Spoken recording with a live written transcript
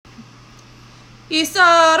It's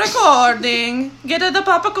recording. Get the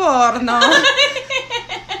popcorn.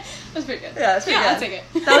 That's pretty good. Yeah, that's pretty good. I'll take it.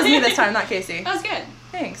 That was me this time, not Casey. That was good.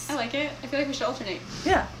 Thanks. I like it. I feel like we should alternate.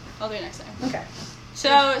 Yeah. I'll do it next time. Okay.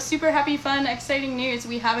 So, super happy, fun, exciting news.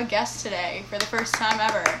 We have a guest today for the first time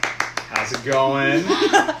ever. How's it going?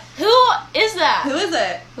 Who is that? Who is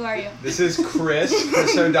it? Who are you? This is Chris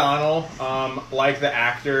O'Donnell. Like the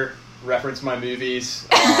actor, reference my movies.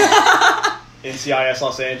 NCIS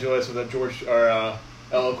Los Angeles with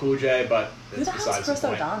LL Cool J, but Who the hell is Chris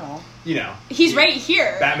O'Donnell? You know. He's right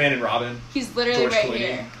here. Batman and Robin. He's literally George right Clooney,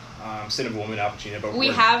 here. Sin of a Woman, Al Pacino. But We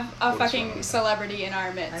we're- have a we're fucking just- celebrity in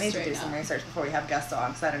our midst I need to right do now. some research before we have guests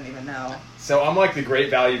on, because I don't even know. So I'm like the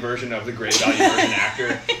Great Value version of the Great Value version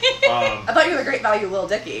actor. I thought you were the Great Value Lil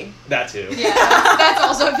Dicky. That too. Yeah, that's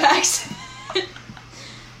also facts.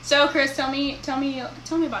 So, Chris, tell me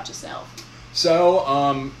about yourself. So,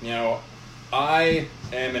 I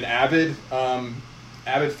am an avid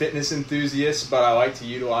fitness enthusiast, but I like to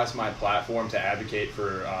utilize my platform to advocate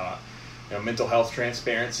for mental health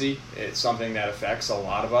transparency. It's something that affects a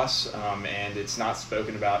lot of us, and it's not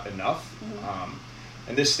spoken about enough. Mm-hmm.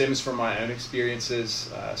 And this stems from my own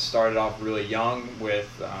experiences. Started off really young with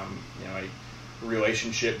a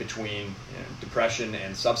relationship between depression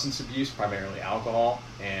and substance abuse, primarily alcohol,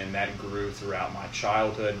 and that grew throughout my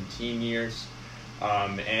childhood and teen years.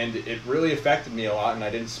 And it really affected me a lot, and I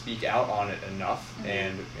didn't speak out on it enough. Mm-hmm.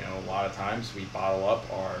 And a lot of times we bottle up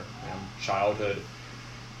our childhood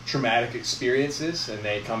traumatic experiences, and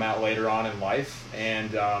they come out later on in life.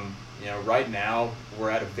 And right now we're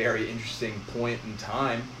at a very interesting point in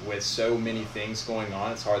time with so many things going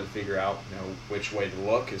on. It's hard to figure out which way to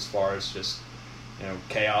look as far as just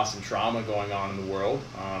chaos and trauma going on in the world.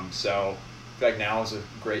 So I feel like now is a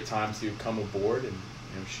great time to come aboard and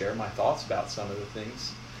share my thoughts about some of the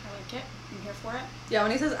things. I like it. I'm here for it. Yeah,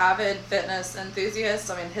 when he says avid fitness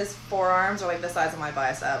enthusiast, I mean, his forearms are like the size of my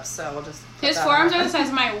biceps, so we'll just put His that forearms on. are the size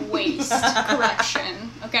of my waist.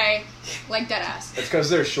 Correction. Okay? Like dead ass. It's because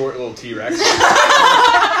they're short little T-Rex.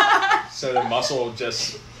 So the muscle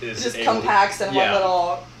just is Just able compacts in one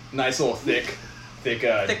little nice little thick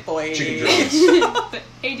boy. chicken drums.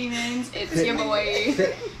 Hey demons, it's your boy.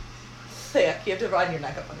 thick. You have to run your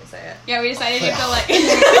neck up when you say it. Yeah, we decided to go like...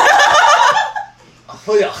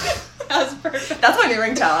 Oh yeah. That was perfect. That's my new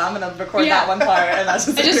ringtone. I'm gonna record Yeah. that one part, and that's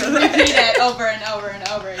just I just repeat it over and over and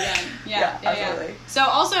over again. Yeah, absolutely. So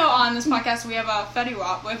also on this podcast we have Fetty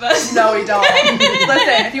Wap with us. No, we don't.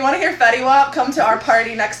 Listen, if you want to hear Fetty Wap, come to our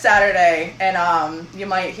party next Saturday, and you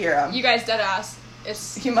might hear him. You guys dead ass.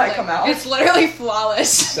 It's He might come out. It's literally flawless.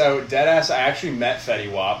 So deadass, I actually met Fetty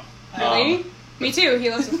Wap. Really? Me too. He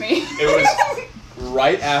lives with me. It was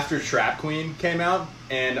right after Trap Queen came out,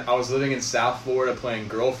 and I was living in South Florida playing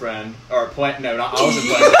Girlfriend, I wasn't playing.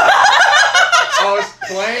 I was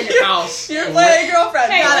playing House. You're playing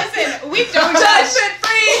Girlfriend. Hey, Got it. listen, we don't judge. Judgment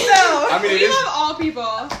free zone. I mean, We love all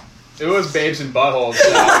people. it was babes and buttholes. So.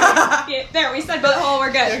 Yeah, there, we said butthole.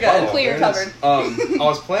 We're good. You're good. Oh, Clear. there it is. I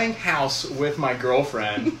was playing house with my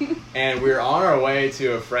girlfriend, and we were on our way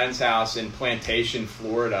to a friend's house in Plantation,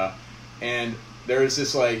 Florida, and there was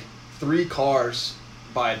this 3 cars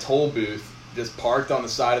by a toll booth just parked on the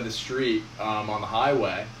side of the street on the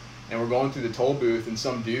highway, and we're going through the toll booth, and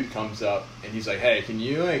some dude comes up and he's like, "Hey, can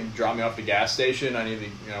you drop me off at the gas station? I need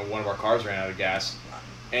to, one of our cars ran out of gas."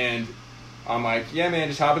 And I'm like, "Yeah, man,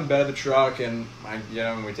 just hop in the bed of the truck," and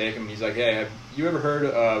and we take him. And he's like, "Hey, have you ever heard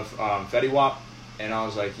of Fetty Wap?" And I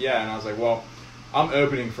was like, "Yeah." And I was like, "Well, I'm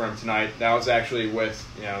opening for him tonight." That was actually with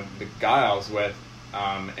the guy I was with,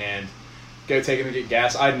 and go take him to get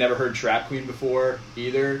gas. I'd never heard Trap Queen before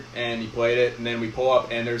either, and he played it. And then we pull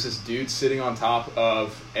up, and there's this dude sitting on top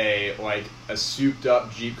of a souped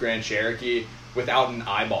up Jeep Grand Cherokee without an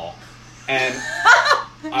eyeball, and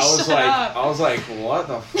I was like, what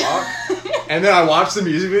the fuck? And then I watched the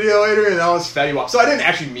music video later, and that was Fetty Wap. So I didn't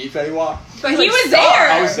actually meet Fetty Wap. But he was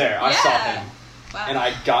there. I was there. I saw Yeah. him. Wow. And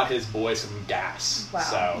I got his boy some gas. Wow.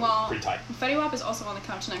 So, Well, pretty tight. Fetty Wap is also on the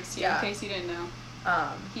couch next to you, Yeah. in case you didn't know.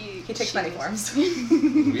 He takes many forms.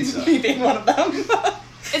 Lisa. Me being one of them.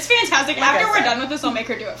 It's fantastic. Like After I we're said. done with this, I'll make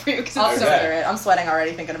her do it for you because I'll it's so consider it. I'm sweating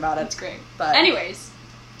already thinking about it. It's great. But Anyways,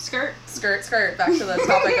 skirt, skirt. Back to the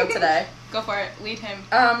topic of today. go for it. Lead him.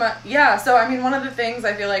 Yeah, so I mean, one of the things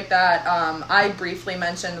I feel like that I briefly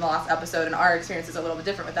mentioned in the last episode, and our experience is a little bit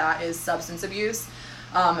different with that, is substance abuse.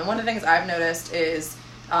 And one of the things I've noticed is,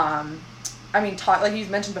 like you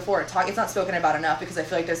mentioned before, it's not spoken about enough because I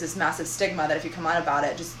feel like there's this massive stigma that if you come out about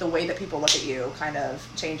it, just the way that people look at you kind of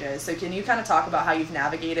changes. So can you kind of talk about how you've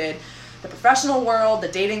navigated the professional world, the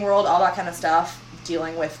dating world, all that kind of stuff,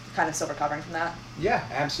 dealing with kind of still recovering from that? Yeah,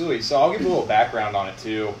 absolutely. So I'll give a little background on it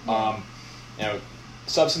too.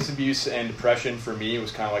 Substance abuse and depression for me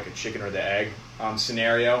was kind of like a chicken or the egg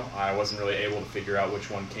scenario. I wasn't really able to figure out which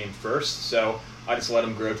one came first, so I just let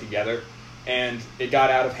them grow together. And it got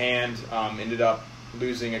out of hand. Ended up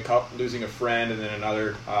losing a friend, and then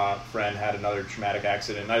another friend had another traumatic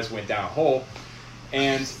accident, and I just went down a hole.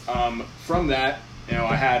 And from that,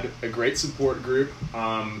 I had a great support group.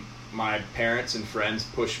 My parents and friends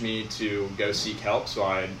pushed me to go seek help, so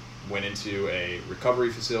I went into a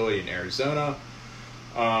recovery facility in Arizona.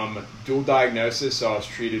 Dual diagnosis, so I was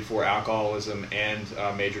treated for alcoholism and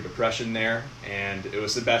major depression there, and it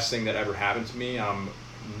was the best thing that ever happened to me. I'm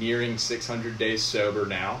nearing 600 days sober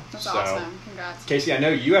now. That's awesome. Congrats. Casey, I know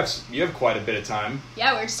you have quite a bit of time.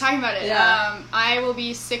 Yeah, we were just talking about it. Yeah. I will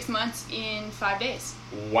be 6 months in 5 days.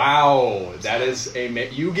 Wow, that is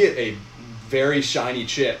you get a very shiny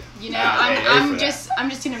chip. I'm just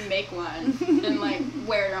gonna make one and like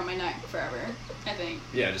wear it around my neck forever, I think.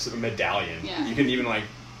 Yeah, just a medallion. Yeah. You can even like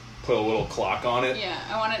put a little clock on it. Yeah,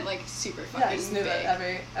 I want it like super fucking Just move big.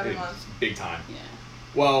 it every month. Big time. Yeah.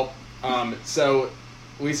 Well, so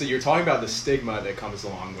Lisa, you're talking about the stigma that comes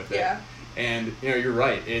along with it. Yeah. And you're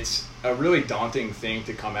right. It's a really daunting thing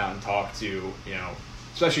to come out and talk to,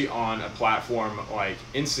 especially on a platform like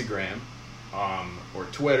Instagram, or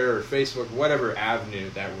Twitter or Facebook, whatever avenue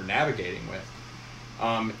that we're navigating with.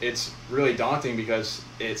 It's really daunting because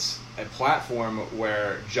it's a platform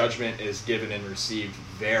where judgment is given and received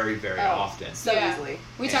very, very often. So easily.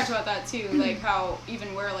 We talked about that too, like how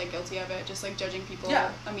even we're like guilty of it, just like judging people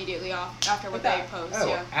immediately after what they post. Oh,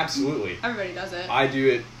 yeah, absolutely. Everybody does it. I do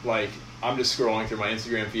it like I'm just scrolling through my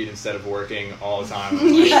Instagram feed instead of working all the time.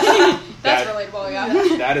 That's relatable,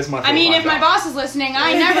 yeah. That is my. I mean, if my boss is listening,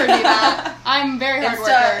 I never do that. I'm very hard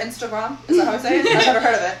worker. Instagram? Is that how I say it? I've never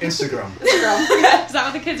heard of it. Instagram. Instagram. Is that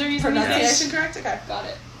what the kids are using these days? Pronunciation correct? Okay. Got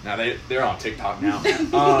it. Now they're on TikTok now.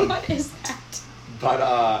 What is that?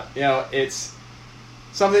 But it's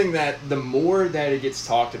something that the more that it gets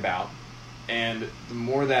talked about, and the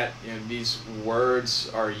more that these words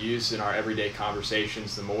are used in our everyday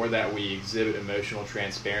conversations, the more that we exhibit emotional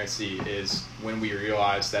transparency is when we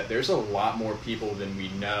realize that there's a lot more people than we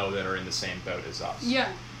know that are in the same boat as us.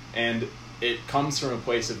 Yeah. And it comes from a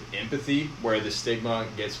place of empathy where the stigma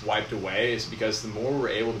gets wiped away, is because the more we're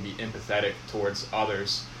able to be empathetic towards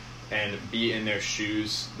others and be in their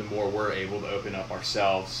shoes, the more we're able to open up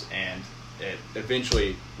ourselves, and it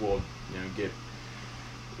eventually will get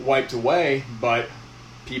wiped away. But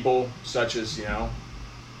people such as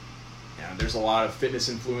there's a lot of fitness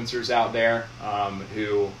influencers out there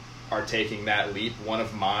who are taking that leap. One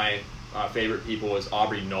of my favorite people is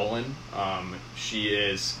Aubrey Nolan. She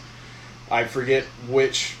is, I forget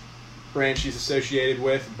which brand she's associated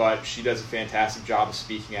with, but she does a fantastic job of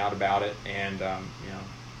speaking out about it. And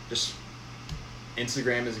just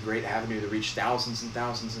Instagram is a great avenue to reach thousands and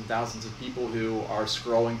thousands and thousands of people who are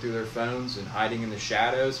scrolling through their phones and hiding in the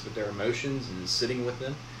shadows with their emotions and sitting with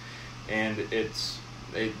them. And it's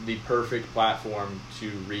the perfect platform to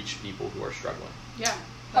reach people who are struggling. Yeah.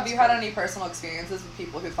 Have you had any personal experiences with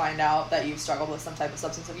people who find out that you've struggled with some type of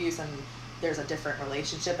substance abuse and there's a different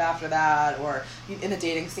relationship after that, or in the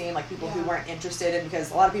dating scene, like people who weren't interested in, because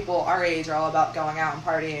a lot of people our age are all about going out and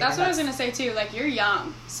partying. That's what I was gonna say too. Like, you're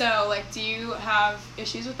young, so like, do you have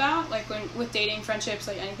issues with that? Like with dating, friendships,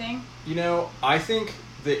 like anything? I think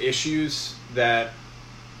the issues that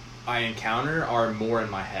I encounter are more in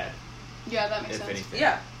my head. Yeah, that makes if sense. anything.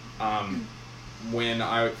 Yeah. When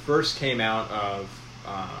I first came out of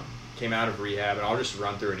rehab, and I'll just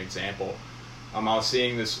run through an example. I was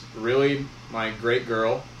seeing this really great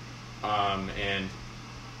girl, and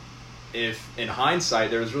if in hindsight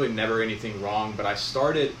there was really never anything wrong, but I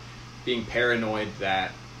started being paranoid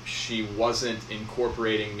that she wasn't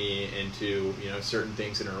incorporating me into certain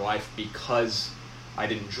things in her life because I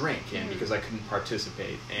didn't drink and because I couldn't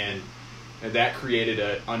participate, and that created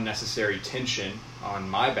an unnecessary tension on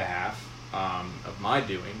my behalf of my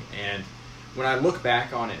doing. And when I look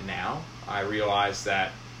back on it now, I realize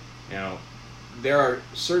that there are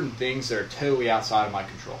certain things that are totally outside of my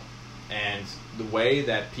control, and the way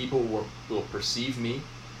that people will perceive me,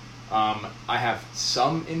 I have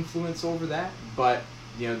some influence over that, but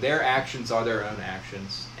their actions are their own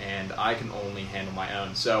actions, and I can only handle my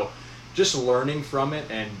own. So just learning from it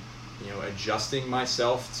and adjusting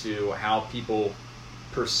myself to how people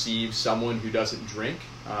perceive someone who doesn't drink,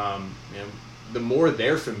 the more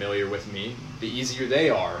they're familiar with me, the easier they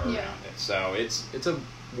are around it. So it's a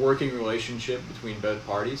working relationship between both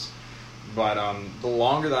parties, But the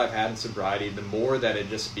longer that I've had in sobriety, the more that it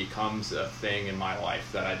just becomes a thing in my life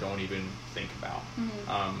that I don't even think about.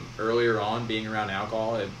 Earlier on, being around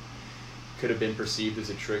alcohol, it could have been perceived as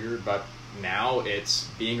a trigger, but now it's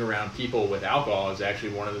being around people with alcohol is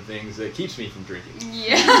actually one of the things that keeps me from drinking.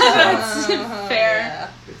 Yeah, that's fair. Yeah.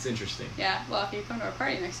 It's interesting. Yeah, well, if you come to our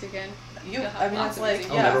party next weekend, you'll have I mean, lots it's of like,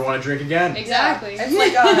 busy- I'll never want to drink again. Exactly. Yeah.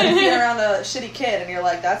 It's like being around a shitty kid, and you're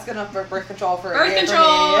like, that's gonna birth control for Birth a year control,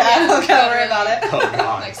 for me. yeah, Yeah, don't worry about it. Oh,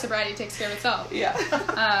 God. Like sobriety takes care of itself. Yeah.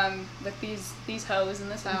 With these hoes in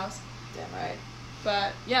this house. Damn right.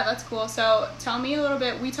 But yeah, that's cool. So tell me a little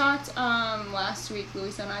bit. We talked last week.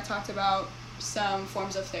 Louisa and I talked about some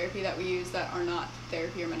forms of therapy that we use that are not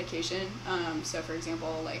therapy or medication. So for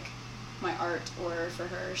example, like my art, or for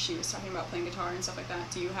her, she was talking about playing guitar and stuff like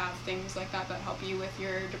that. Do you have things like that that help you with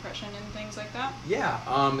your depression and things like that?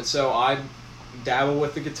 Yeah. So I dabble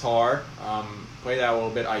with the guitar, play that a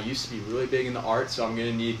little bit. I used to be really big into art, so I'm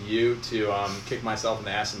going to need you to kick myself in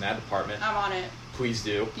the ass in that department. I'm on it. Please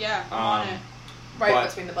do. Yeah, I'm on it. Right But-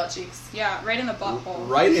 between the butt cheeks. Yeah, right in the butthole.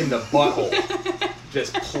 Right in the butthole.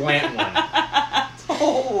 Just plant one.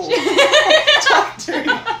 Oh. Talk dirty.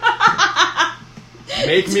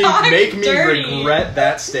 Make me Talk dirty. regret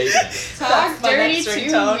that statement. Talk That's my dirty next to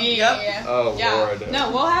ringtone. me. Yep. Oh, Yeah. Lord.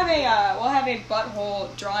 No, we'll have a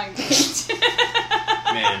butthole drawing page.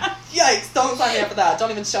 Man. Yikes! Don't sign me up for that.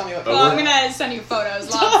 Don't even show me what. But Well, I'm we're- gonna send you photos,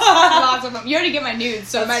 lots of them. You already get my nudes,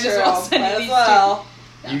 so I might That's as well true. send Might you as these well.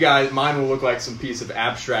 You guys, mine will look like some piece of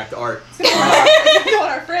abstract art. It's gonna go on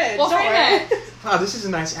our fridge. We'll Don't frame worry. it. Wow, this is a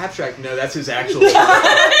nice abstract. No, that's his actual.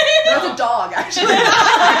 That's a dog, actually.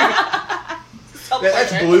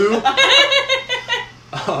 That's blue.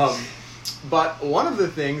 But one of the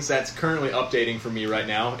things that's currently updating for me right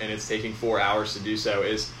now, and it's taking 4 hours to do so,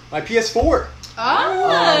 is my PS4.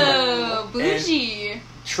 Oh, bougie.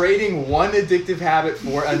 Trading one addictive habit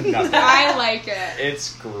for another. I like it.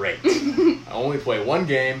 It's great. I only play one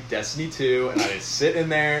game, Destiny 2, and I just sit in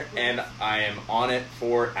there and I am on it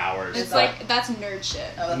for hours. It's like, that's nerd shit.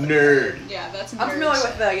 Oh, that's Nerd. Yeah, that's nerd I'm familiar shit.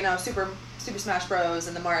 with the Super Smash Bros.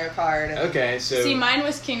 And the Mario Kart. And Okay, so. See, mine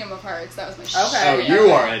was Kingdom of Hearts. That was my Okay. shit. Oh,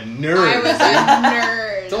 you are a nerd. I was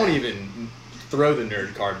a nerd. Don't even throw the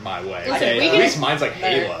nerd card my way. Listen, Okay, we at can- least mine's like Nerd.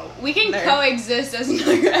 Halo. We can Nerd. coexist as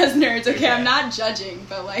nerds, okay? Okay. I'm not judging,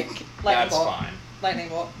 but like, Lightning That's bolt. fine. Lightning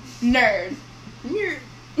bolt. nerd. Nerd.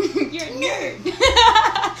 You're a nerd.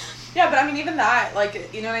 Yeah, but I mean, even that,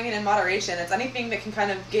 like, you know what I mean, in moderation, it's anything that can kind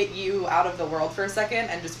of get you out of the world for a second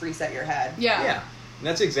and just reset your head. Yeah. Yeah, and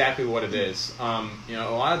that's exactly what it is. A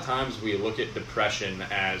lot of times we look at depression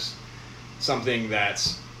as something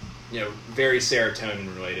that's, very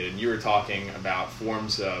serotonin related. And you were talking about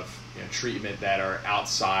forms of treatment that are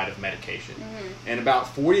outside of medication. Mm-hmm. And about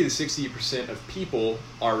 40 to 60% of people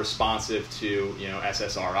are responsive to,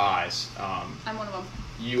 SSRIs. I'm one of them.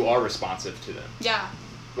 You are responsive to them. Yeah.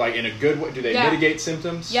 Like in a good way. Do they Yeah. mitigate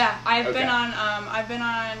symptoms? Yeah, I've Okay. been on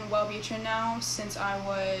Wellbutrin now since I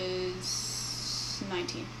was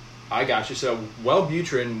 19. I got you. So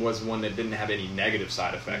Wellbutrin was one that didn't have any negative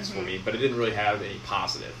side effects for Mhm. me, but it didn't really have any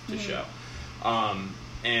positive to Mhm. show.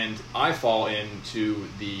 And I fall into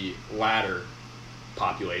the latter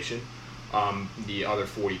population, the other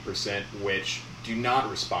 40%, which do not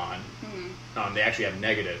respond. Mm-hmm. They actually have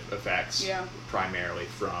negative effects, Yeah. primarily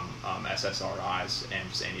from SSRIs and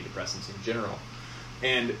just antidepressants in general.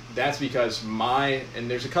 And that's because and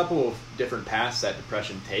there's a couple of different paths that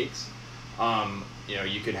depression takes.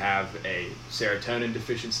 You could have a serotonin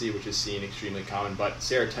deficiency, which is seen extremely common, but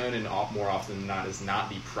serotonin more often than not is not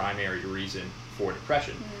the primary reason for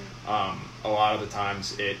depression. A lot of the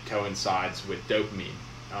times it coincides with dopamine,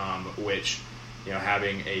 which,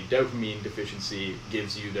 having a dopamine deficiency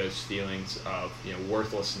gives you those feelings of,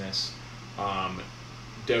 worthlessness.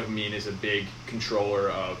 Dopamine is a big controller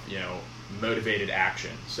of, motivated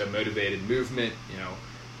action. So motivated movement,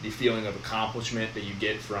 the feeling of accomplishment that you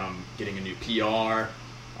get from getting a new PR,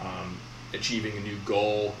 achieving a new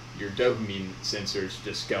goal, your dopamine sensors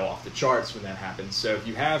just go off the charts when that happens. So if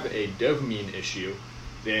you have a dopamine issue,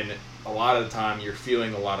 then a lot of the time you're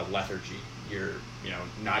feeling a lot of lethargy. You're,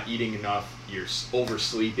 not eating enough, you're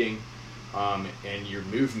oversleeping, and your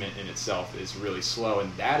movement in itself is really slow,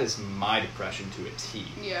 and that is my depression to a T.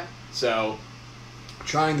 Yeah. So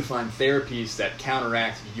trying to find therapies that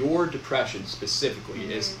counteract your depression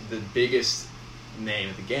specifically is the biggest name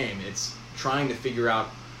of the game. It's trying to figure out,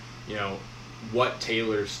 what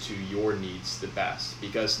tailors to your needs the best,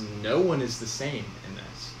 because no one is the same in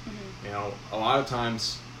this. A lot of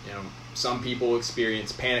times, some people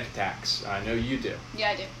experience panic attacks. I know you do. Yeah,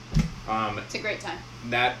 I do. It's a great time.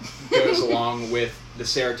 That goes along with the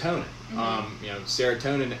serotonin.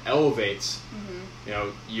 Serotonin elevates,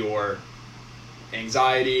 your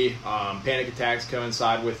anxiety, panic attacks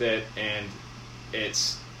coincide with it, and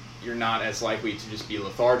you're not as likely to just be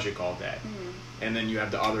lethargic all day. And then you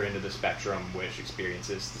have the other end of the spectrum, which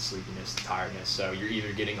experiences the sleepiness, the tiredness. So you're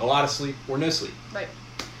either getting a lot of sleep or no sleep. Right.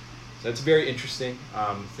 So it's a very interesting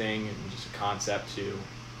thing, and just a concept too.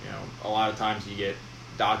 A lot of times you get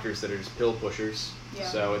doctors that are just pill pushers. Yeah.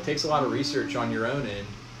 So it takes a lot of research on your own end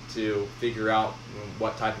to figure out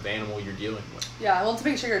what type of animal you're dealing with. Yeah, well, to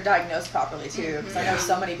make sure you're diagnosed properly too, because I know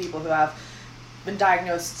so many people who have been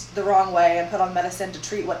diagnosed the wrong way and put on medicine to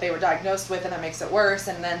treat what they were diagnosed with, and that makes it worse,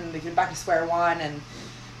 and then they get back to square one. And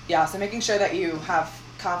yeah, so making sure that you have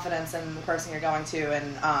confidence in the person you're going to.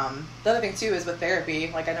 And the other thing too is with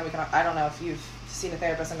therapy, like I don't know if you've seen a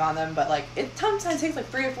therapist and gone them, but like it sometimes takes like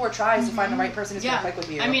 3 or 4 tries to find the right person who's gonna click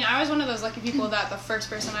with you. I mean, I was one of those lucky people that the first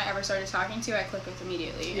person I ever started talking to, I clicked with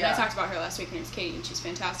immediately. And I talked about her last week. Her name's Katie, and she's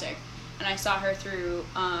fantastic. And I saw her through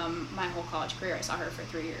my whole college career. I saw her for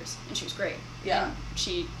 3 years, and she was great. Yeah. And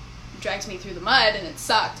she dragged me through the mud, and it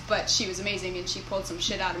sucked, but she was amazing, and she pulled some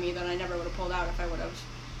shit out of me that I never would have pulled out if I would have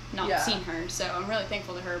not seen her. So I'm really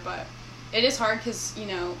thankful to her, but it is hard because,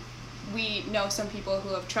 we know some people who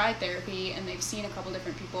have tried therapy and they've seen a couple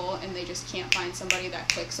different people and they just can't find somebody that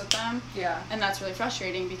clicks with them. Yeah. And that's really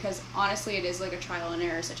frustrating because honestly it is like a trial and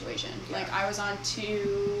error situation. Yeah. Like I was on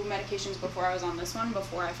 2 medications before I was on this one,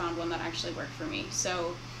 before I found one that actually worked for me.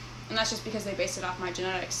 So, and that's just because they based it off my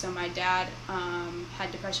genetics. So my dad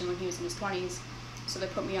had depression when he was in his 20s, so they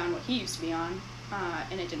put me on what he used to be on,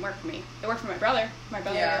 and it didn't work for me. It worked for my brother. My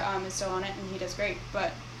brother is still on it and he does great,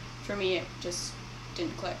 but for me it just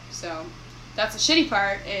didn't click. So that's the shitty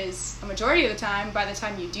part, is a majority of the time, by the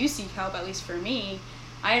time you do seek help, at least for me,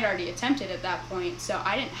 I had already attempted at that point, so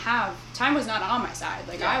I didn't have, time was not on my side.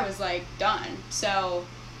 Like I was like done. So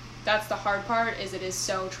that's the hard part, is it is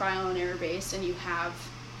so trial and error based, and you have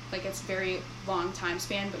like it's very long time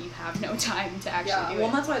span, but you have no time to actually do it. Well,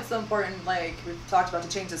 and that's why it's so important, like we've talked about, to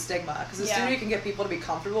change the stigma, because the sooner you can get people to be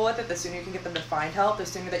comfortable with it, the sooner you can get them to find help, the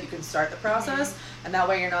sooner that you can start the process, and that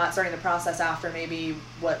way you're not starting the process after maybe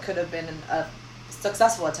what could have been a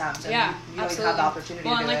successful attempt, and you don't even have the opportunity to do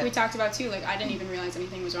it. Well, and like we talked about too, like I didn't even realize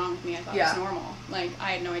anything was wrong with me. I thought it was normal. Like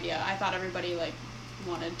I had no idea. I thought everybody like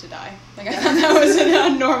wanted to die. Like I thought that was a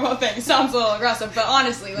normal thing. Sounds a little aggressive, but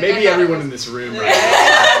honestly, like maybe everyone in this room right now.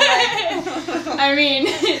 I mean,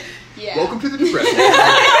 Welcome to the depression.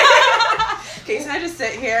 Casey and I just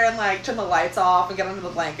sit here and like turn the lights off and get under the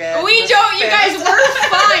blanket. We don't, you guys, we're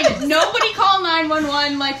fine. Nobody call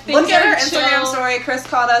 911. Like things Look at are our Instagram chill. story. Chris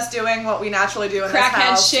caught us doing what we naturally do in Crackhead this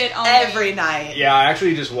house shit all every night. Yeah, I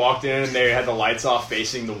actually just walked in and they had the lights off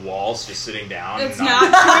facing the walls, just sitting down. It's not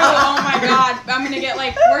true. Oh my god. I'm gonna get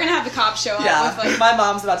like, we're gonna have the cops show up with like. My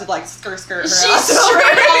mom's about to like skirt her She's out. straight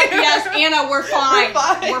up, yes, Anna, we're fine.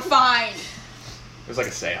 We're fine. It was like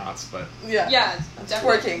a seance, but... Yeah,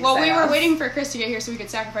 definitely. Twerking Well, we seance. were waiting for Chris to get here so we could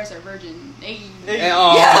sacrifice our virgin. Hey. Strategy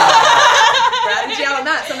out on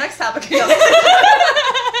that. So next topic.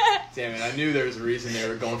 Damn it, I knew there was a reason they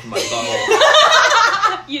were going for my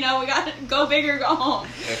butthole. We gotta go big or go home.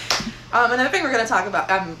 Another thing we're going to talk about,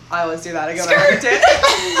 I always do that, I go back into it.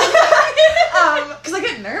 Because I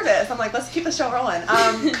get nervous. I'm like, let's keep the show rolling.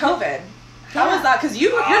 COVID. How was that? Because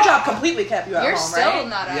your job completely kept you at You're home, still right?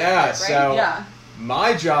 not out Yeah, of it, so right?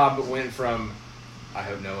 my job went from, I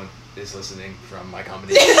hope no one is listening from my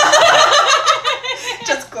company.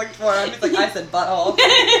 Just clicked for him. He's like, I said butthole.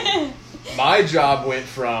 My job went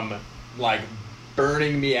from, like,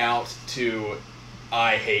 burning me out to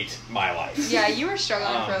I hate my life. Yeah, you were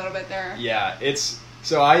struggling for a little bit there. Yeah,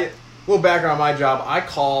 little background on my job, I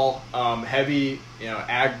call heavy,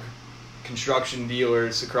 ag construction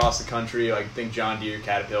dealers across the country, like think John Deere,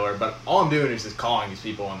 Caterpillar, but all I'm doing is just calling these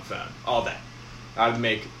people on the phone all day.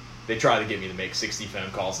 They try to get me to make 60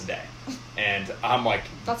 phone calls a day. And I'm like...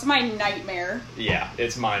 That's my nightmare. Yeah,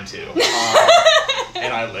 it's mine too.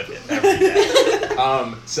 And I live it every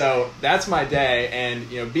day. So that's my day,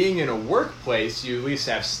 and being in a workplace, you at least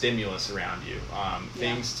have stimulus around you.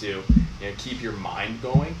 Things to keep your mind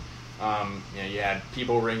going. You had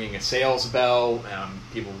people ringing a sales bell,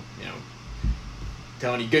 people,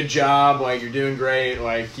 telling you good job, like you're doing great,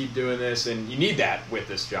 like keep doing this, and you need that with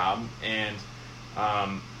this job. And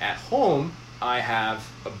at home, I have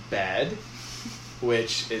a bed,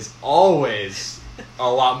 which is always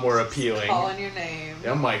a lot more appealing. Calling your name.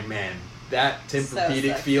 I'm like, man, that Tempur-Pedic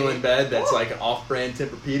sexy. feeling bed that's like an off-brand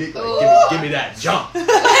Tempur-Pedic, like give me that jump.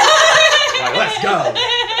 Like, let's go.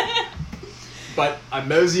 But I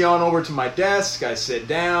mosey on over to my desk. I sit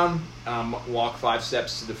down, walk 5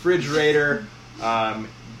 steps to the refrigerator.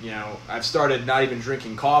 I've started not even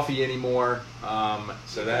drinking coffee anymore.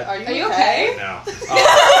 So that. Are you okay? No.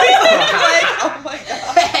 Oh my god.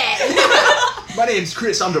 My name's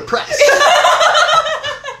Chris. I'm depressed.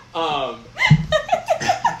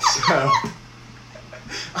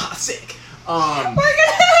 Sick. We're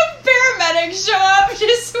gonna have paramedics show up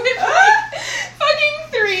just with like fucking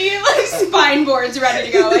 3 like spine boards ready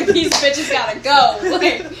to go. Like these bitches gotta go.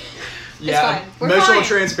 Like Yeah, fine. We're emotional fine.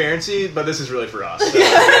 transparency, but this is really for us.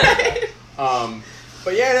 So.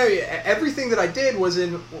 But yeah, no, everything that I did was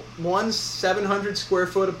in one 700 square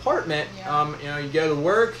foot apartment. Yeah. You go to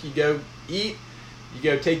work, you go eat, you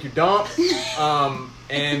go take your dump,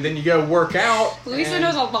 and then you go work out. Lisa and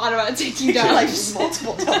knows a lot about taking Like dumps.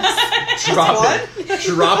 multiple dumps.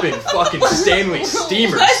 dropping fucking Stanley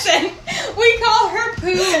steamers. Listen, we call her Poo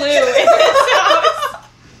Lou in this house.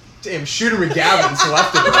 Damn, shooter McGavins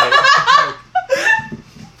left and right.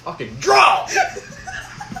 Fucking draw.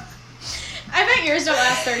 I bet yours don't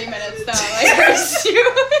last 30 minutes though. Like hers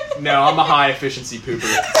do. No, I'm a high efficiency pooper.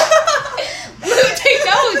 Lou, take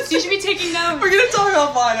notes. You should be taking notes. We're gonna talk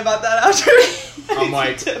offline about that after. I'm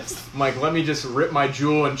like, let me just rip my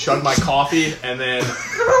jewel and chug my coffee, and then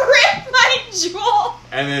Rip my jewel.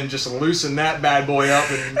 and then just loosen that bad boy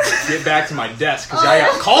up and get back to my desk because I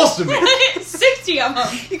got calls to make. 60 of them.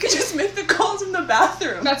 You could just make the calls in the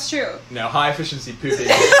bathroom. That's true. No, high efficiency pooping.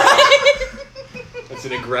 That's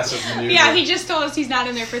an aggressive maneuver. Yeah, he just told us he's not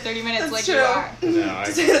in there for 30 minutes That's like true. you are. No,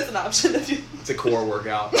 Just say that's an option if you. it's a core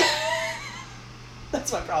workout.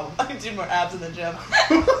 That's my problem. I can do more abs in the gym.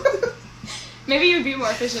 Maybe you'd be more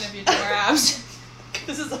efficient if you did more abs.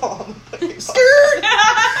 This is all I'm fucking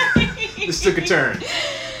This took a turn.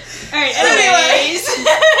 Alright, anyways.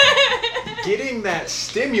 Getting that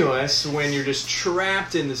stimulus when you're just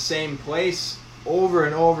trapped in the same place over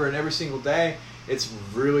and over and every single day, it's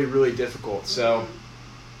really, really difficult. So,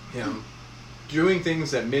 doing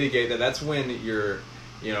things that mitigate that, that's when your,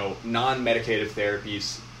 non-medicative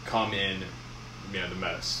therapies come in, the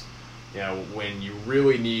most. When you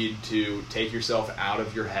really need to take yourself out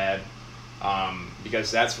of your head, because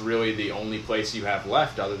that's really the only place you have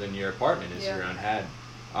left other than your apartment is your own head.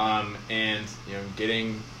 And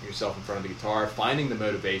getting yourself in front of the guitar, finding the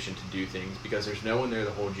motivation to do things because there's no one there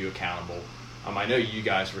to hold you accountable. I know you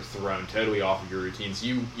guys were thrown totally off of your routines.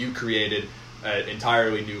 You created an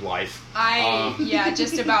entirely new life. I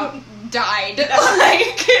just about died.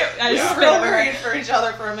 I just real worried for each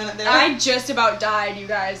other for a minute there. I just about died, you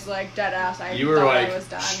guys. Like dead ass. You were thought like I was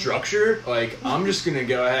done. structured. Like I'm just gonna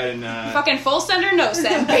go ahead and fucking full send or no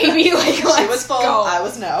send, baby. Like she let's was full. go. I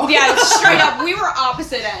was no. Yeah, straight up. We were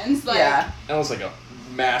opposite ends. Like, yeah. That was like a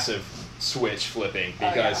massive switch flipping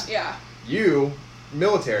because yeah. you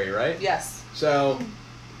military, right? Yes. So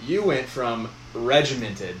you went from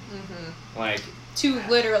regimented, like to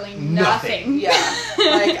literally nothing.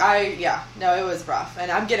 nothing. Yeah. No, it was rough.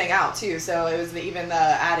 And I'm getting out too, so it was even the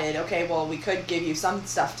added, okay, well, we could give you some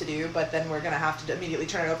stuff to do, but then we're going to have to immediately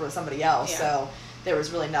turn it over to somebody else. Yeah. So there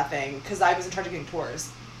was really nothing, because I was in charge of giving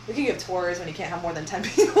tours. We can give tours when you can't have more than 10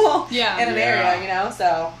 people in an area,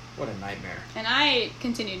 so. What a nightmare. And I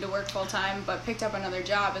continued to work full time, but picked up another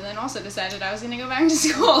job, and then also decided I was going to go back to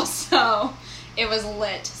school. So it was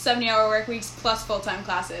lit. 70-hour work weeks plus full-time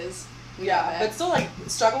classes. Yeah, but still like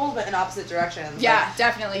struggles, but in opposite directions. Yeah, like,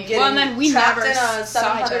 definitely. Well, and then we never in a saw each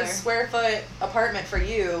 700 other. square foot apartment for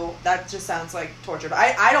you. That just sounds like torture. But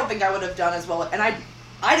I don't think I would have done as well. And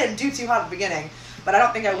I didn't do too hot at the beginning, but I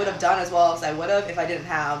don't think I would have done as well as I would have if I didn't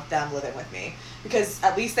have them living with me. Because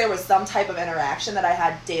at least there was some type of interaction that I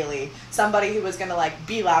had daily. Somebody who was gonna like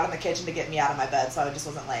be loud in the kitchen to get me out of my bed, so I just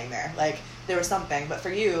wasn't laying there. Like there was something. But for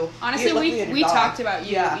you, honestly, we talked about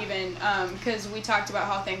you yeah. even because we talked about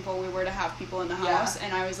how thankful we were to have people in the house,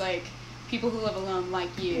 and I was like, people who live alone like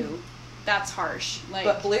you, that's harsh. Like,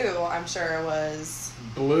 but Blue, I'm sure was.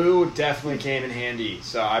 Blue definitely came in handy.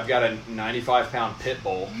 So I've got a 95-pound pit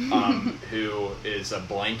bull who is a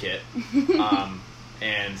blanket,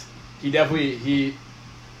 and he's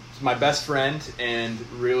my best friend and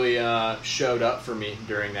really showed up for me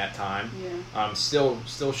during that time. Yeah. Still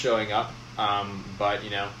showing up, but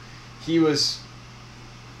he was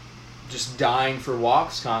just dying for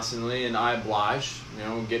walks constantly, and I obliged.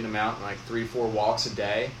 Getting him out like 3-4 walks a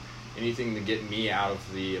day, anything to get me out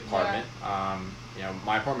of the apartment. Yeah.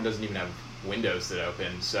 My apartment doesn't even have windows that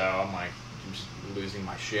open, so I'm like just losing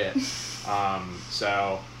my shit.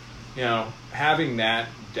 So having that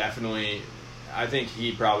definitely, I think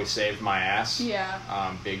he probably saved my ass.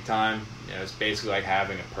 Yeah. Big time. It's basically like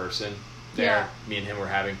having a person there. Yeah. Me and him were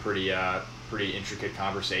having pretty pretty intricate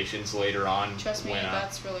conversations later on. Trust me, when,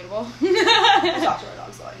 that's relatable. We talk to our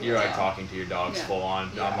dogs a lot. You're like Yeah. talking to your dogs Yeah. full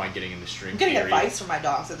on. Yeah. I'm like getting in the string I'm getting theory. advice from my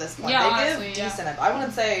dogs at this point. Yeah, they honestly, give yeah. decent advice. I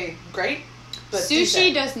wouldn't say great, but Sushi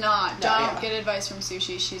decent. does not. No, Don't yeah. get advice from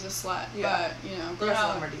Sushi. She's a slut. Yeah. But, you know, The rest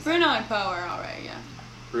of them are decent. Bruno and Poe are alright, yeah.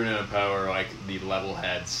 Bruno and Poe are like the level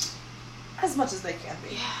heads. As much as they can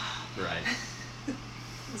be. Right.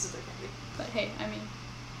 As as they can be. But hey, I mean,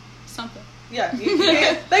 something. Yeah, you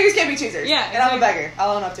can't, beggars can't be choosers. Yeah, and I'm a exactly. beggar.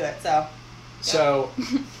 I'll own up to it. So So,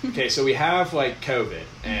 okay, so we have like COVID,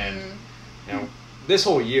 and you know, this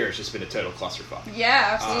whole year has just been a total clusterfuck.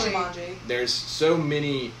 Yeah, absolutely. Jumanji. There's so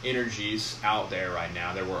many energies out there right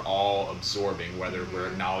now that we're all absorbing, whether we're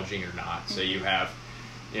acknowledging or not. So you have,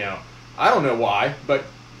 you know, I don't know why, but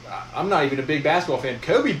I'm not even a big basketball fan.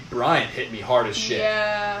 Kobe Bryant hit me hard as shit.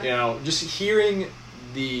 Yeah. You know, just hearing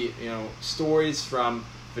the, you know, stories from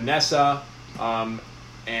Vanessa,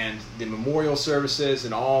 and the memorial services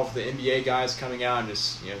and all of the NBA guys coming out and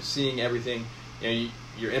just, you know, seeing everything, you know,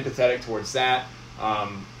 you're empathetic towards that.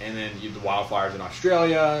 And then you have the wildfires in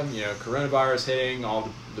Australia, you know, coronavirus hitting, all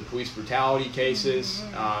the police brutality cases,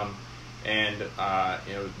 and,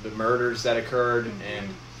 you know, the murders that occurred, and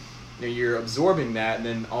you know, you're absorbing that, and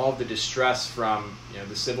then all of the distress from, you know,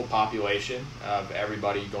 the civil population of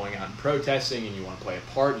everybody going out and protesting, and you want to play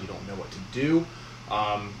a part, you don't know what to do,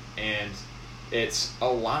 and it's a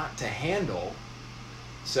lot to handle.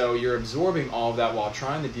 So you're absorbing all of that while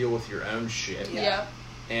trying to deal with your own shit. Yeah. Yep.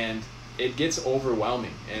 And it gets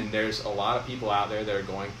overwhelming. And there's a lot of people out there that are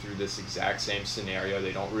going through this exact same scenario.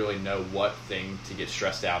 They don't really know what thing to get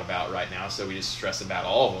stressed out about right now, so we just stress about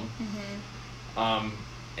all of them.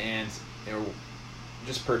 And you know,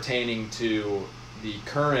 just pertaining to the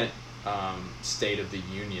current state of the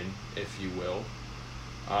union, if you will,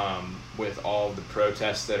 with all of the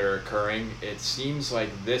protests that are occurring, it seems like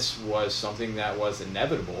this was something that was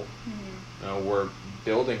inevitable. We're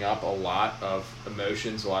building up a lot of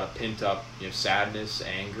emotions, a lot of pent-up, you know, sadness,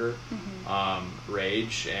 anger,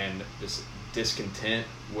 rage, and this discontent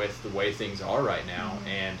with the way things are right now.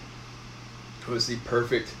 And it was the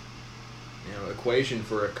perfect, you know, equation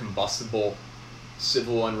for a combustible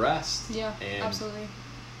civil unrest. Yeah, And, absolutely.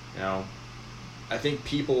 you know, I think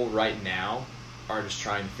people right now are just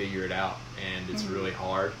trying to figure it out, and it's really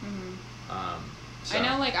hard. So. I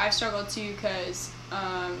know, like, I've struggled too because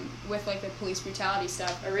with, like, the police brutality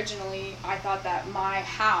stuff, originally I thought that my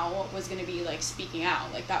how was going to be, like, speaking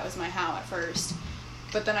out. Like, that was my how at first.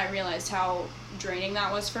 But then I realized how draining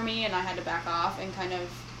that was for me, and I had to back off and kind of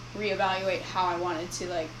reevaluate how I wanted to,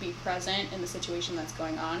 like, be present in the situation that's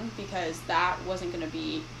going on, because that wasn't going to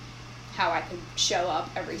be how I could show up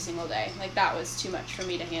every single day. Like, that was too much for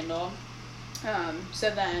me to handle.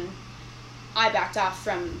 So then I backed off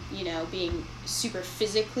from, you know, being super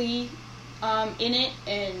physically in it,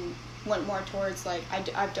 and went more towards, like,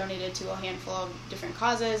 I've donated to a handful of different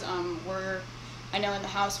causes. I know in the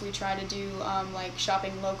house we try to do, like,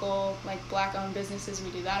 shopping local, like, black-owned businesses.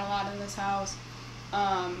 We do that a lot in this house.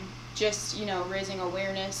 Just, you know, raising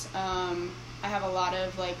awareness. I have a lot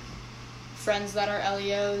of, like, friends that are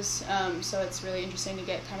LEOs, so it's really interesting to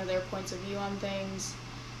get kind of their points of view on things.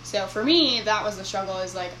 So for me, that was the struggle,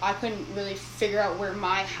 is, like, I couldn't really figure out where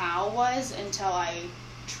my how was until I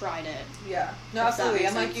tried it. Yeah. No, If that absolutely. makes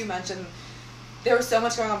And like sense. you mentioned, there was so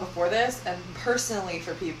much going on before this, and personally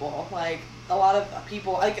for people, like, a lot of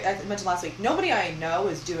people, like I mentioned last week, nobody I know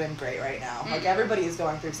is doing great right now. Like, everybody is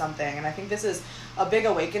going through something, and I think this is a big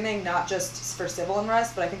awakening, not just for civil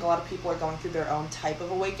unrest, but I think a lot of people are going through their own type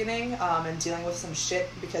of awakening, and dealing with some shit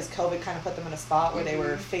because COVID kind of put them in a spot where they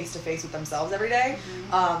were face to face with themselves every day.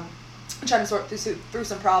 Trying to sort through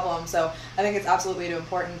some problems. So I think it's absolutely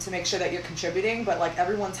important to make sure that you're contributing, but, like,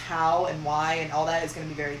 everyone's how and why and all that is going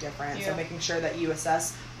to be very different. Yeah. So making sure that you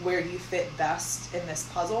assess where you fit best in this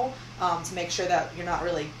puzzle, to make sure that you're not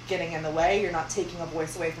really getting in the way, you're not taking a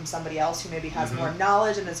voice away from somebody else who maybe has more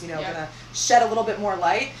knowledge and is, you know, Yeah. going to shed a little bit more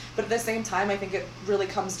light. But at the same time, I think it really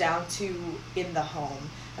comes down to in the home.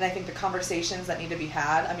 And I think the conversations that need to be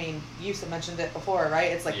had, I mean, you mentioned it before,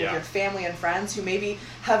 right? It's like with your family and friends who maybe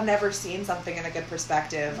have never seen something in a good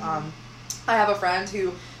perspective. I have a friend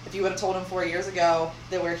who, if you would have told him 4 years ago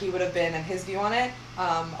that where he would have been and his view on it,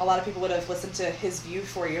 a lot of people would have listened to his view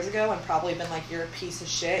 4 years ago and probably been like, you're a piece of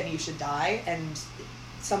shit and you should die. And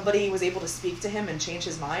somebody was able to speak to him and change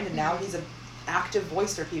his mind, and now he's an active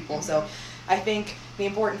voice for people. So I think the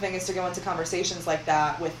important thing is to go into conversations like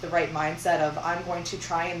that with the right mindset of, I'm going to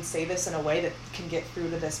try and say this in a way that can get through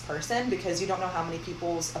to this person, because you don't know how many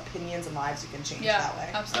people's opinions and lives you can change that way.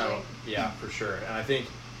 Absolutely. Oh, yeah, for sure. And I think,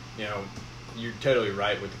 you know, you're totally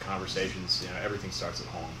right with the conversations. Everything starts at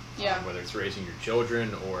home. Yeah. Whether it's raising your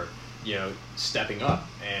children or stepping up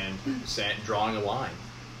and drawing a line.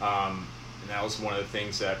 And that was one of the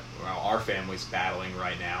things that our family's battling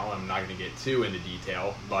right now. I'm not going to get too into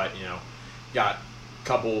detail, but got a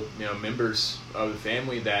couple members of the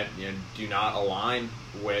family that do not align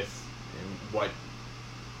with what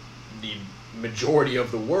the majority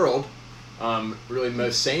of the world, really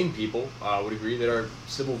most sane people, would agree that are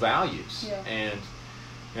civil values. Yeah.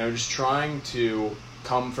 And just trying to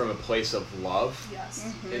come from a place of love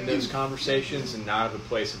Yes. in those conversations and not of a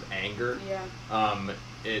place of anger. Yeah.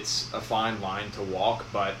 It's a fine line to walk,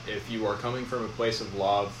 but if you are coming from a place of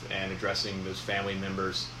love and addressing those family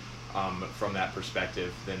members from that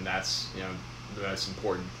perspective, then that's the most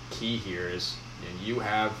important key here is you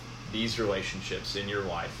have these relationships in your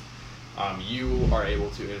life. You are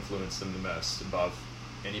able to influence them the most above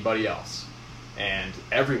anybody else, and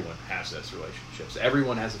everyone has those relationships.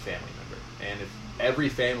 Everyone has a family member, and if every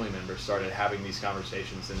family member started having these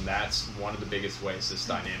conversations, then that's one of the biggest ways this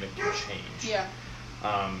dynamic can change. Yeah.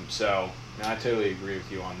 So I totally agree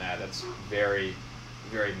with you on that. That's very,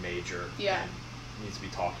 very major. Yeah. And needs to be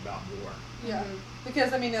talked about more. Yeah,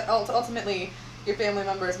 because I mean, ultimately, your family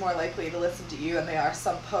member is more likely to listen to you than they are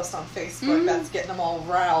some post on Facebook that's getting them all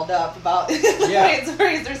riled up about the way it's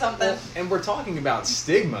raised or something. Well, and we're talking about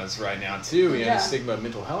stigmas right now too. Yeah. The stigma of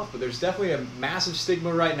mental health, but there's definitely a massive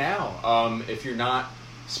stigma right now. If you're not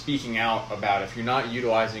speaking out about it, if you're not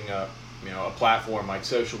utilizing a platform like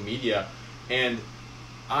social media, and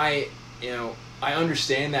I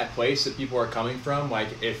understand that place that people are coming from.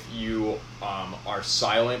 Like, if you are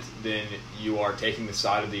silent, then you are taking the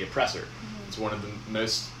side of the oppressor. It's one of the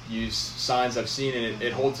most used signs I've seen, and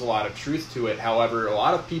it holds a lot of truth to it. However, a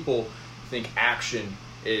lot of people think action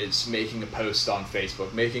is making a post on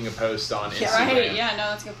Facebook, making a post on Instagram. Right, yeah, no,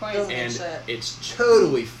 that's a good point. And it's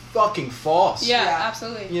totally fucking false. Yeah,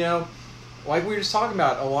 absolutely. Like we were just talking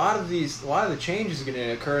about, a lot of the changes are going to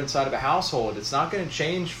occur inside of a household. It's not going to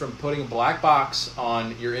change from putting a black box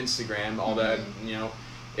on your Instagram, although,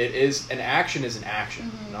 it is, an action is an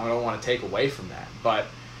action. And I don't want to take away from that. But,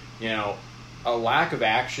 a lack of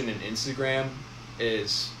action in Instagram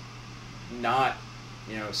is not,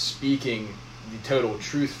 speaking the total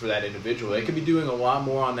truth for that individual. They could be doing a lot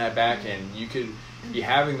more on that back end. You could be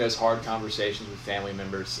having those hard conversations with family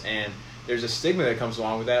members, and there's a stigma that comes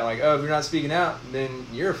along with that, like, oh, if you're not speaking out, then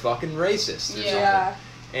you're a fucking racist or something.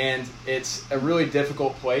 And it's a really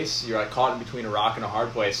difficult place. You're like caught in between a rock and a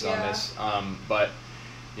hard place on this. But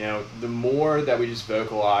the more that we just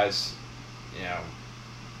vocalize,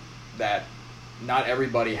 that not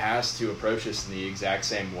everybody has to approach this in the exact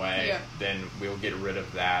same way, then we'll get rid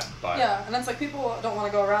of that. But and it's like, people don't want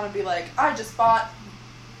to go around and be like, I just bought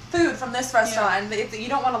food from this restaurant, and you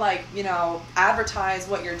don't want to advertise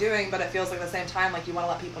what you're doing, but it feels like at the same time like you want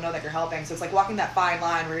to let people know that you're helping. So it's like walking that fine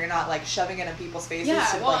line where you're not like shoving it in people's faces.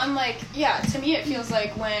 To me it feels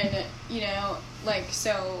like when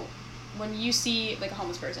so when you see like a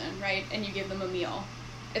homeless person, right, and you give them a meal,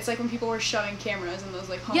 it's like when people were shoving cameras in those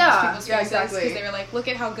like homeless people's faces because they were like, look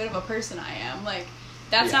at how good of a person I am. Like,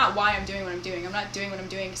 that's not why I'm doing what I'm doing. I'm not doing what I'm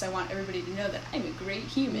doing because I want everybody to know that I'm a great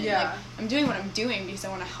human. Like, I'm doing what I'm doing because I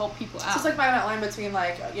want to help people out. So it's like finding that line between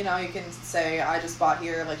you can say, I just bought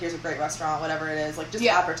here, like, here's a great restaurant, whatever it is, like, just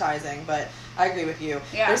advertising. But I agree with you.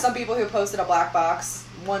 There's some people who posted a black box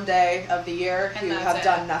one day of the year who have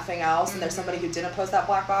done nothing else, and there's somebody who didn't post that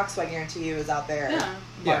black box, who I guarantee you is out there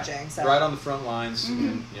marching. So. Right on the front lines,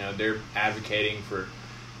 and they're advocating for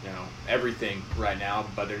everything right now,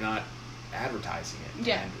 but they're not advertising it.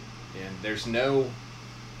 And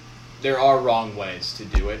there are wrong ways to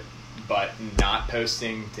do it, but not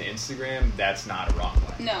posting to Instagram, that's not a wrong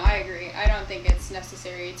way. No, I agree. I don't think it's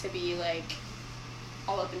necessary to be like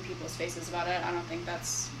all up in people's faces about it. I don't think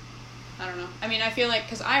that's, I don't know. I mean, I feel like,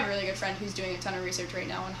 because I have a really good friend who's doing a ton of research right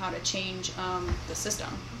now on how to change the system.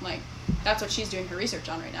 Like, that's what she's doing her research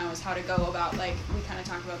on right now, is how to go about, like, we kind of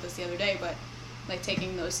talked about this the other day, but like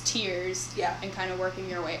taking those tiers and kind of working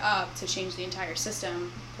your way up to change the entire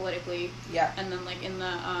system politically, and then like in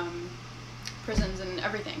the prisons and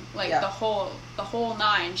everything, like the whole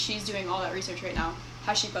nine. She's doing all that research right now.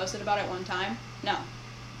 Has she posted about it one time? No.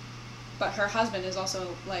 But her husband is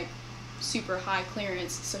also like super high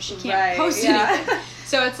clearance, so she can't post anything.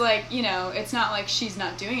 So it's like, it's not like she's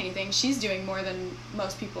not doing anything. She's doing more than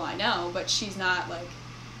most people I know, but she's not like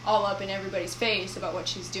all up in everybody's face about what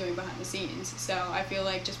she's doing behind the scenes. So I feel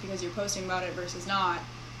like just because you're posting about it versus not,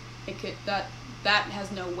 it could that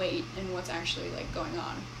has no weight in what's actually like going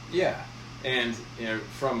on. Yeah. And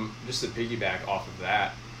from just to piggyback off of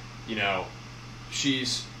that,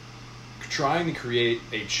 she's trying to create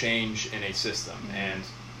a change in a system, and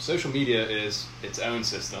social media is its own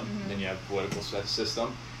system. Then you have the political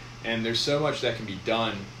system, and there's so much that can be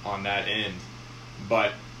done on that end.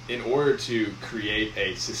 But in order to create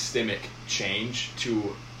a systemic change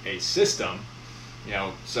to a system,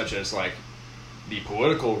 such as like the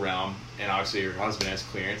political realm, and obviously your husband has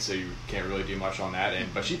clearance, so you can't really do much on that end,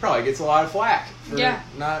 but she probably gets a lot of flack for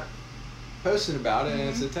not posting about it, and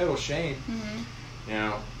it's a total shame.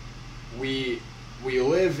 We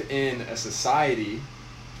live in a society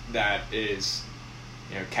that is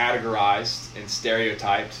categorized and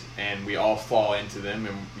stereotyped, and we all fall into them,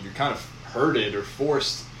 and you're kind of herded or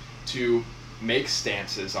forced to make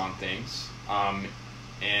stances on things,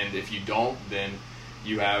 and if you don't, then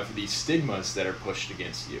you have these stigmas that are pushed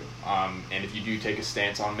against you, and if you do take a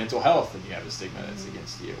stance on mental health, then you have a stigma that's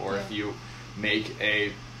against you, or if you make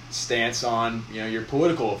a stance on your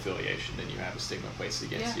political affiliation, then you have a stigma placed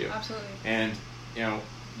against you. Absolutely. And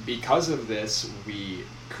because of this, we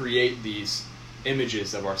create these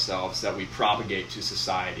images of ourselves that we propagate to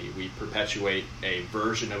society. We perpetuate a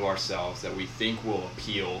version of ourselves that we think will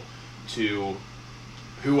appeal to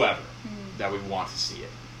whoever that we want to see it.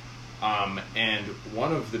 And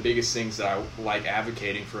one of the biggest things that I like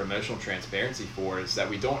advocating for emotional transparency for is that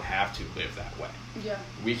we don't have to live that way. Yeah.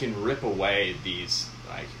 We can rip away these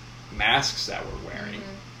masks that we're wearing.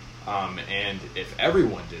 And if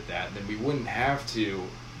everyone did that, then we wouldn't have to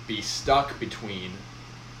be stuck between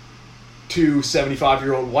two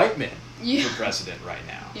 75-year-old white men for president right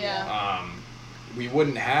now. Yeah. We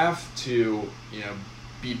wouldn't have to,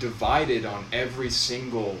 be divided on every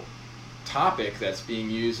single topic that's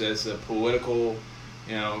being used as a political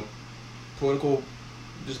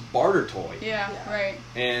just barter toy. Yeah, right.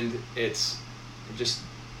 And it's just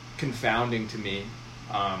confounding to me,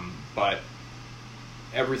 but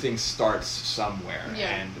everything starts somewhere,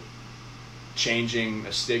 and changing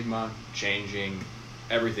a stigma, changing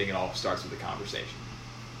everything, it all starts with a conversation.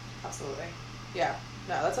 Absolutely. Yeah.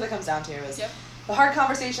 No, that's what it comes down to is the hard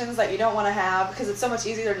conversations that you don't want to have, because it's so much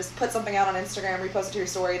easier to just put something out on Instagram, repost it to your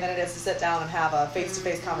story, than it is to sit down and have a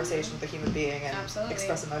face-to-face conversation with a human being and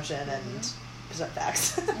express emotion and present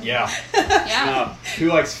facts. Yeah. Who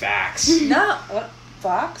likes facts? No. What?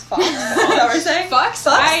 Fox? Is that what you're saying? Fox?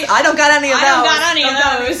 I don't got any of those. I don't got any of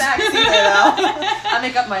those. Facts either, though. I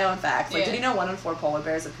make up my own facts. Did you know 1 in 4 polar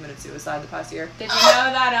bears have committed suicide the past year? Did you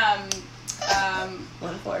know that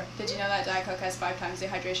 1 in 4. Did you know that Diet Coke has 5 times the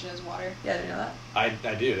hydration as water? Yeah, did you know that? I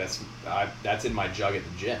do. That's in my jug at the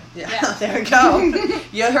gym. Yeah. There we go.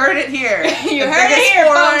 You heard it here. You heard it here,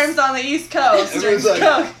 forearms on the East Coast. Everyone's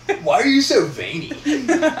like, why are you so veiny?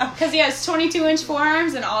 Because he has 22-inch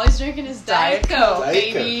forearms and all he's drinking is Diet Coke,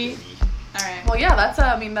 baby. All right. Well, yeah, that's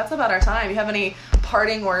about our time. You have any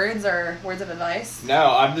parting words or words of advice?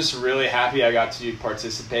 No, I'm just really happy I got to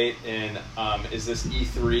participate in is this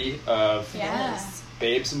E3 of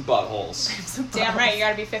babes and buttholes. Damn right, you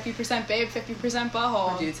gotta be 50% babe, 50%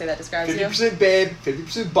 butthole. Would you say that describes you? 50% babe,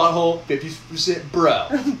 50% butthole, 50% bro.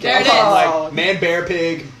 There it is. Like man, bear,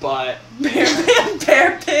 pig, butt.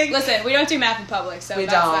 Bear, pig. Listen, we don't do math in public, so we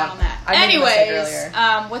that's don't. that on that. Anyways,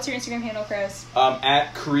 what's your Instagram handle, Chris?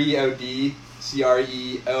 At CreOD,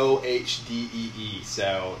 CREOHDEE.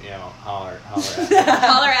 So, holler at me.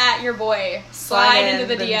 Holler at your boy. Slide into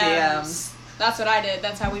the DMs. DMs. That's what I did.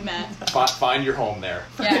 That's how we met. Find your home there.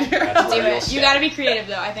 Yeah, That's do where you'll it. stay. You gotta be creative,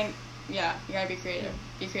 though. I think, you gotta be creative.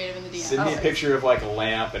 Be creative in the DMs. Send me a picture of like a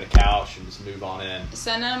lamp and a couch and just move on in.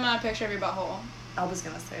 Send them a picture of your butthole. I was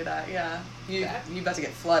gonna say that, yeah. You about to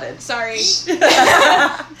get flooded. Sorry.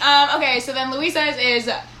 Okay, so then Louisa's is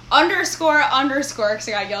 __ because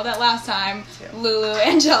I got yelled at last time. Lulu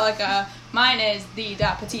Angelica. Mine is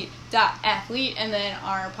the.petite.athlete, and then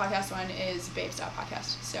our podcast one is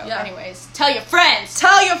babes.podcast. So anyways, tell your friends.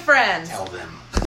 Tell your friends. Tell them.